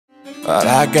But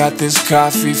I got this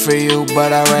coffee for you,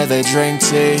 but I'd rather drink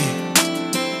tea.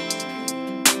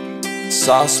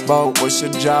 Soft spoke, what's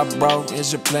your job, bro?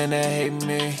 Is your plan to hate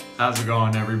me? How's it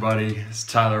going, everybody? It's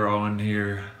Tyler Owen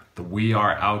here, the We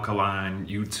Are Alkaline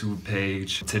YouTube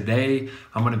page. Today,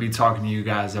 I'm gonna be talking to you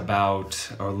guys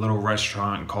about a little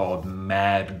restaurant called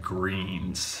Mad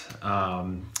Greens.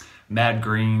 Mad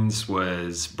Greens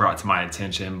was brought to my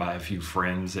attention by a few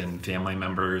friends and family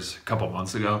members a couple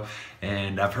months ago,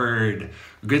 and I've heard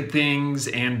good things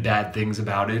and bad things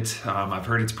about it. I've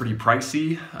heard it's pretty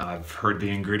pricey. I've heard the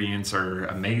ingredients are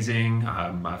amazing.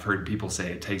 I've heard people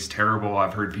say it tastes terrible.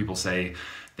 I've heard people say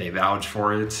they vouch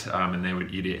for it and they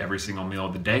would eat it every single meal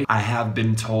of the day. I have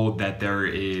been told that there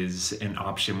is an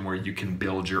option where you can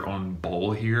build your own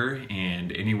bowl here,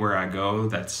 and anywhere I go,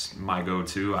 that's my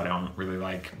go-to. I don't really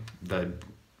like the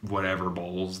whatever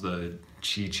bowls, the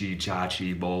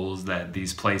chachi bowls that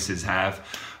these places have.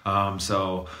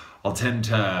 So I'll tend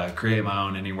to create my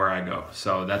own anywhere I go.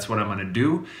 So that's what I'm gonna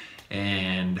do.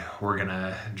 And we're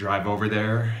gonna drive over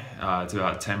there. It's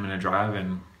about a 10-minute drive,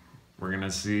 and we're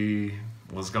gonna see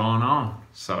what's going on.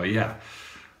 So yeah,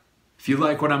 if you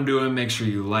like what I'm doing, make sure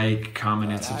you like,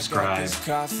 comment, and subscribe. I got this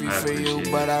coffee I for you,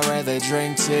 appreciate but it. I'd rather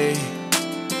drink tea.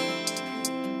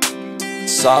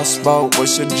 Soft spoke,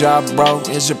 what's your job, bro?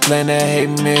 Is your plan to hate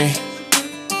me?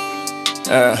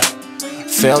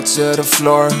 Fell to the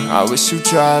floor, I wish you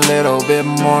try a little bit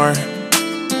more.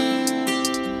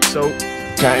 So,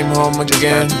 Came home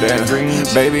again,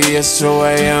 baby, it's 2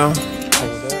 a.m.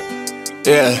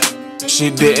 Yeah,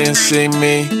 she didn't see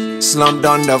me, slumped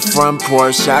on the front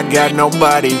porch. I got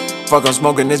nobody, fuck, I'm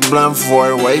smoking this blunt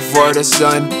for it. Wait for the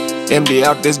sun, empty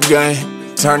out this gun,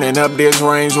 turning up this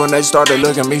range. When they started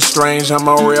looking at me strange, I'm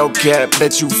a real cat,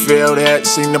 bet you feel that.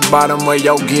 Seen the bottom where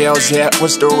your girl's at,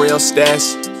 what's the real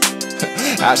stats?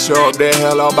 I show up the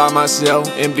hell all by myself,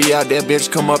 empty out that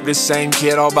bitch, come up the same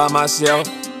kid all by myself.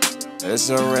 It's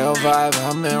a real vibe,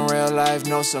 I'm in real life,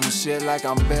 know some shit like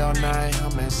I'm Bill Nye,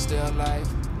 I'm in still life.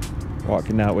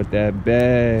 walking out with that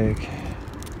bag.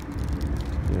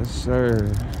 Yes,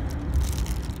 sir.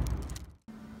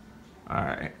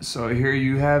 Alright, so here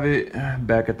you have it,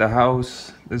 back at the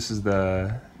house. This is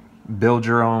the build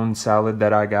your own salad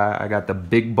that I got. I got the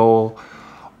big bowl,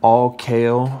 all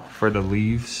kale for the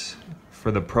leaves.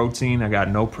 For the protein, I got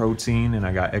no protein, and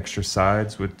I got extra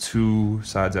sides with 2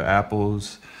 sides of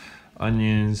apples,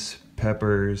 onions,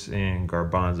 peppers, and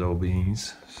garbanzo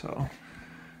beans. So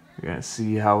you're gonna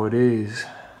see how it is.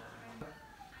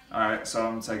 Alright, so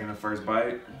I'm taking the first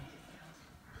bite.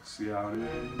 See how it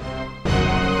is.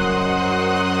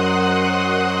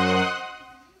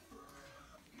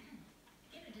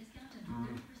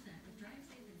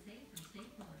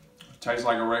 Tastes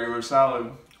like a regular salad.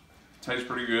 Tastes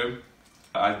pretty good.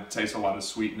 I taste a lot of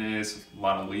sweetness, a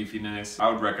lot of leafiness. I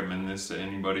would recommend this to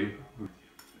anybody.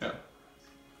 Yeah.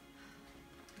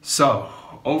 So,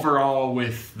 overall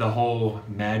with the whole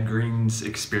Mad Greens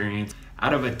experience,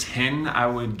 out of a 10, I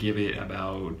would give it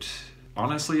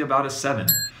honestly about a 7.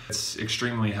 It's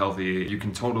extremely healthy. You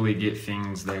can totally get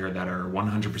things there that are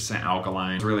 100%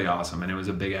 alkaline. It's really awesome, and it was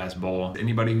a big ass bowl.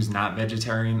 Anybody who's not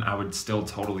vegetarian, I would still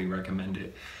totally recommend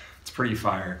it. It's pretty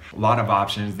fire. A lot of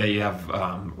options. They have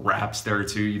wraps there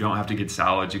too. You don't have to get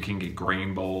salads. You can get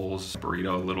grain bowls,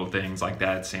 burrito, little things like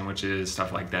that, sandwiches,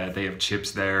 stuff like that. They have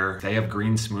chips there. They have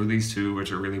green smoothies too,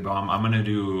 which are really bomb. I'm gonna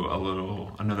do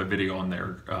another video on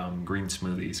their green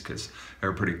smoothies because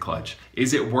they're pretty clutch.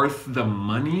 Is it worth the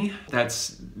money?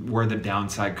 That's where the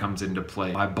downside comes into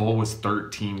play. My bowl was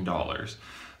 $13.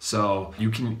 So you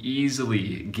can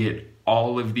easily get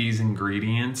all of these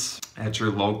ingredients at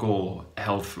your local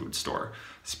health food store.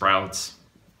 Sprouts,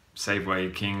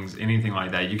 Safeway, King's, anything like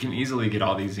that. You can easily get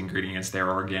all these ingredients. They're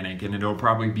organic, and it'll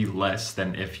probably be less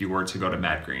than if you were to go to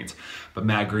Mad Greens. But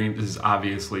Mad Greens is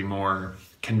obviously more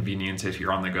convenient if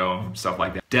you're on the go, stuff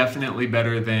like that. Definitely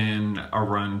better than a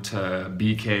run to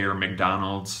BK or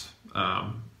McDonald's.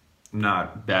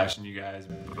 Not bashing you guys,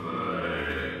 but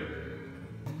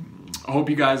I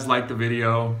hope you guys liked the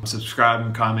video. Subscribe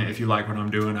and comment if you like what I'm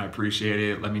doing. I appreciate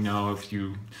it. Let me know if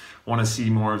you want to see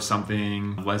more of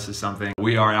something, less of something.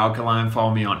 We Are Alkaline.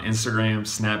 Follow me on Instagram,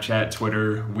 Snapchat,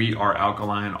 Twitter. We Are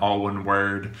Alkaline, all one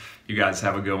word. You guys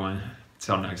have a good one.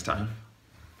 Till next time.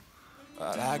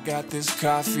 But I got this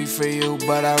coffee for you,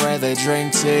 but I'd rather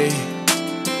drink tea.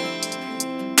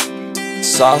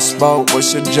 Soft spoke,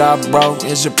 what's your job, bro?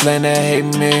 Is your plan to hate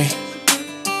me?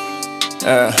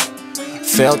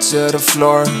 Fell to the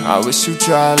floor, I wish you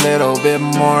try a little bit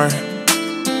more.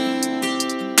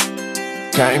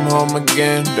 Came home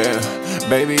again, damn,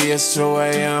 baby, it's 2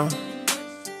 a.m.